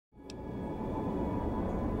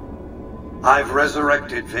I've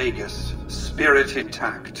resurrected Vegas, spirit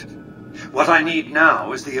intact. What I need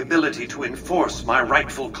now is the ability to enforce my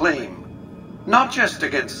rightful claim. Not just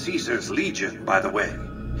against Caesar's Legion, by the way.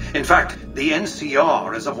 In fact, the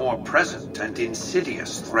NCR is a more present and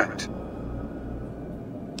insidious threat.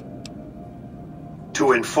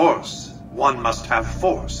 To enforce, one must have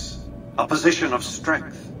force, a position of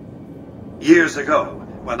strength. Years ago,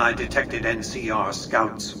 when I detected NCR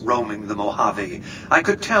scouts roaming the Mojave, I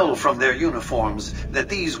could tell from their uniforms that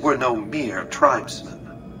these were no mere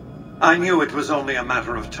tribesmen. I knew it was only a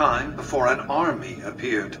matter of time before an army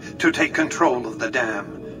appeared to take control of the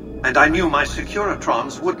dam, and I knew my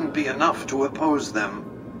Securitrons wouldn't be enough to oppose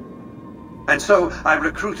them. And so I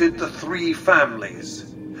recruited the 3 families.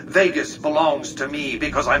 Vegas belongs to me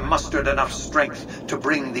because I mustered enough strength to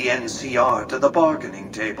bring the NCR to the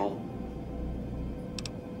bargaining table.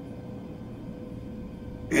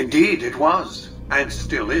 Indeed it was, and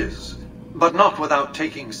still is, but not without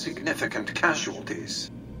taking significant casualties.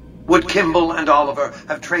 Would Kimball and Oliver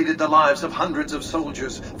have traded the lives of hundreds of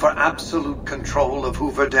soldiers for absolute control of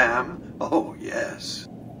Hoover Dam? Oh, yes.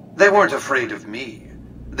 They weren't afraid of me.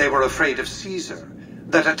 They were afraid of Caesar,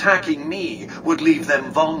 that attacking me would leave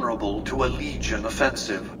them vulnerable to a Legion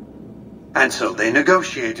offensive. And so they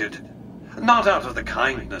negotiated. Not out of the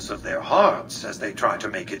kindness of their hearts, as they try to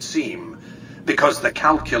make it seem, because the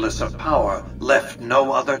calculus of power left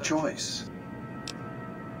no other choice.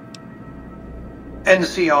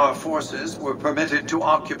 NCR forces were permitted to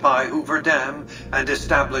occupy Hoover Dam and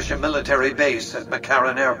establish a military base at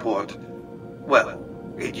McCarran Airport. Well,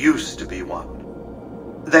 it used to be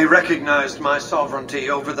one. They recognized my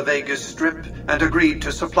sovereignty over the Vegas Strip and agreed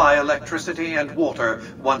to supply electricity and water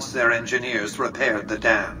once their engineers repaired the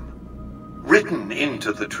dam. Written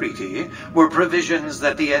into the treaty were provisions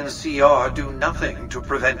that the NCR do nothing to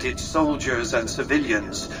prevent its soldiers and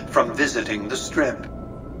civilians from visiting the Strip.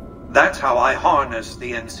 That's how I harness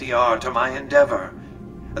the NCR to my endeavor.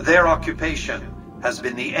 Their occupation has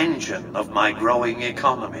been the engine of my growing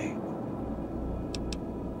economy.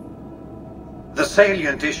 The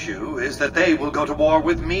salient issue is that they will go to war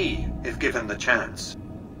with me if given the chance.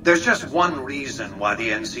 There's just one reason why the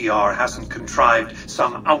NCR hasn't contrived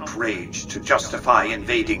some outrage to justify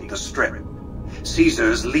invading the Strip.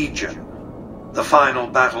 Caesar's Legion. The final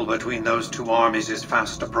battle between those 2 armies is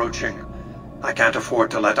fast approaching. I can't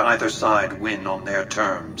afford to let either side win on their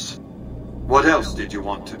terms. What else did you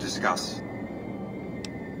want to discuss?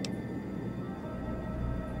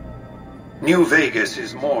 New Vegas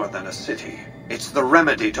is more than a city. It's the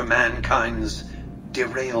remedy to mankind's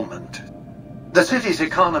derailment. The city's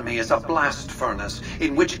economy is a blast furnace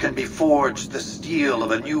in which can be forged the steel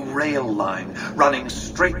of a new rail line running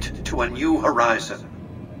straight to a new horizon.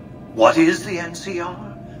 What is the NCR?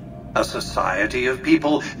 A society of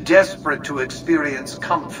people desperate to experience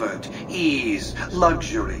comfort, ease,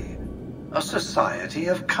 luxury. A society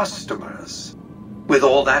of customers. With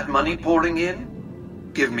all that money pouring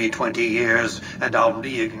in, give me 20 years and I'll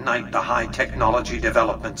reignite the high technology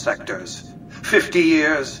development sectors. 50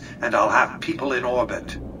 years and I'll have people in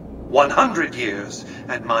orbit. 100 years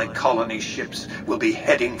and my colony ships will be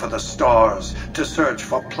heading for the stars to search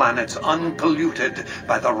for planets unpolluted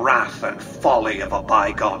by the wrath and folly of a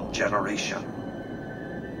bygone generation.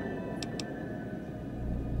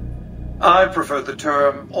 I prefer the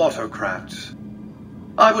term autocrat.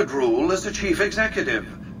 I would rule as a chief executive.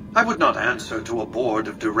 I would not answer to a board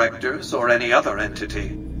of directors or any other entity.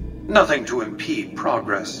 Nothing to impede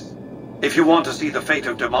progress. If you want to see the fate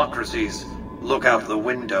of democracies, look out the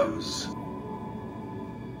windows.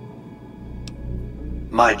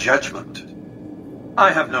 My judgment.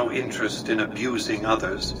 I have no interest in abusing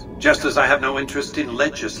others, just as I have no interest in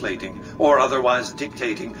legislating or otherwise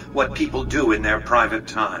dictating what people do in their private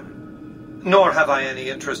time. Nor have I any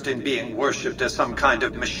interest in being worshipped as some kind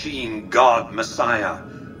of machine god messiah.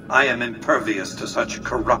 I am impervious to such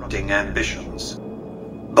corrupting ambitions.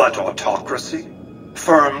 But autocracy?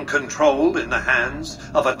 Firm control in the hands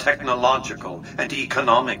of a technological and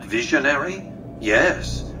economic visionary?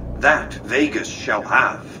 Yes, that Vegas shall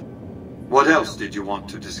have. What else did you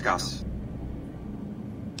want to discuss?